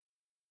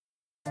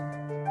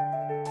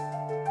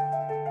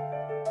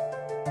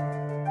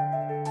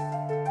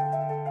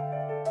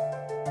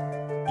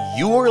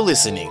You are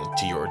listening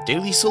to your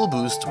Daily Soul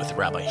Boost with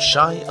Rabbi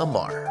Shai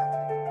Amar.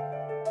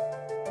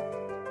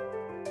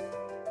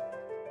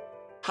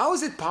 How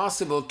is it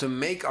possible to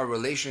make our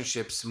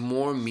relationships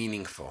more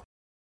meaningful?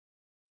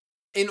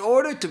 In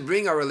order to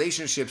bring our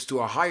relationships to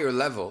a higher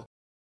level,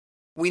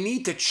 we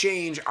need to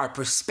change our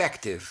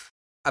perspective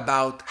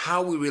about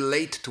how we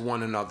relate to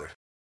one another.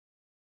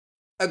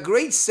 A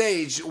great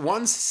sage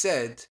once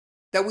said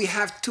that we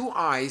have two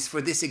eyes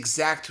for this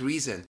exact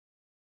reason.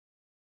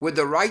 With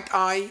the right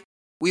eye,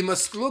 we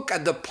must look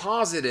at the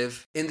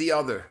positive in the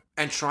other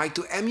and try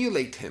to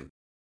emulate him.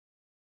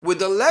 With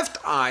the left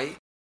eye,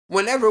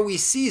 whenever we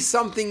see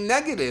something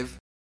negative,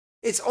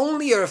 it's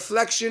only a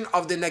reflection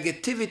of the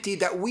negativity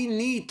that we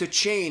need to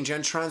change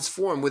and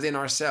transform within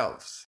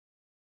ourselves.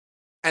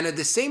 And at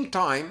the same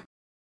time,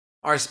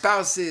 our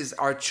spouses,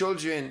 our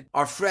children,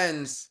 our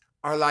friends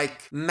are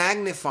like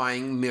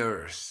magnifying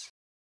mirrors.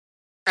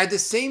 At the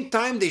same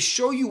time, they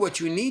show you what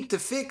you need to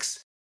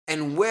fix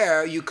and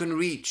where you can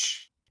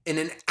reach in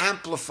an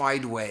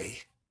amplified way.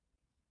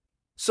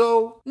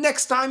 So,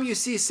 next time you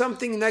see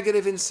something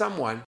negative in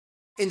someone,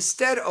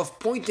 instead of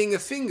pointing a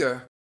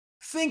finger,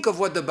 think of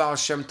what the Baal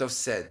Shem Tov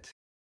said.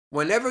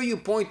 Whenever you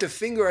point a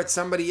finger at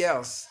somebody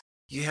else,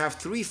 you have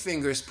three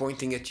fingers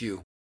pointing at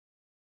you.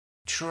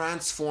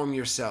 Transform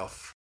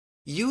yourself.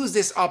 Use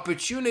this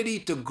opportunity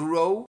to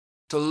grow,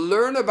 to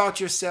learn about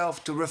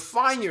yourself, to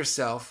refine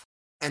yourself,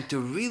 and to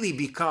really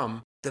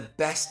become the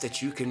best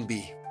that you can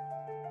be.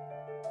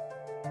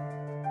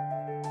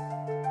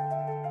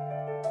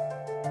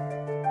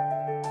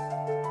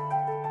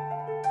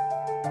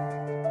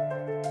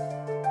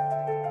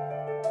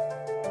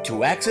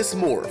 To access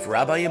more of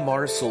Rabbi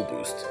Amar's Soul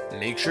Boost,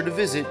 make sure to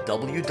visit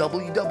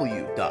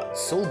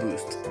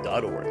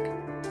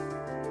www.soulboost.org.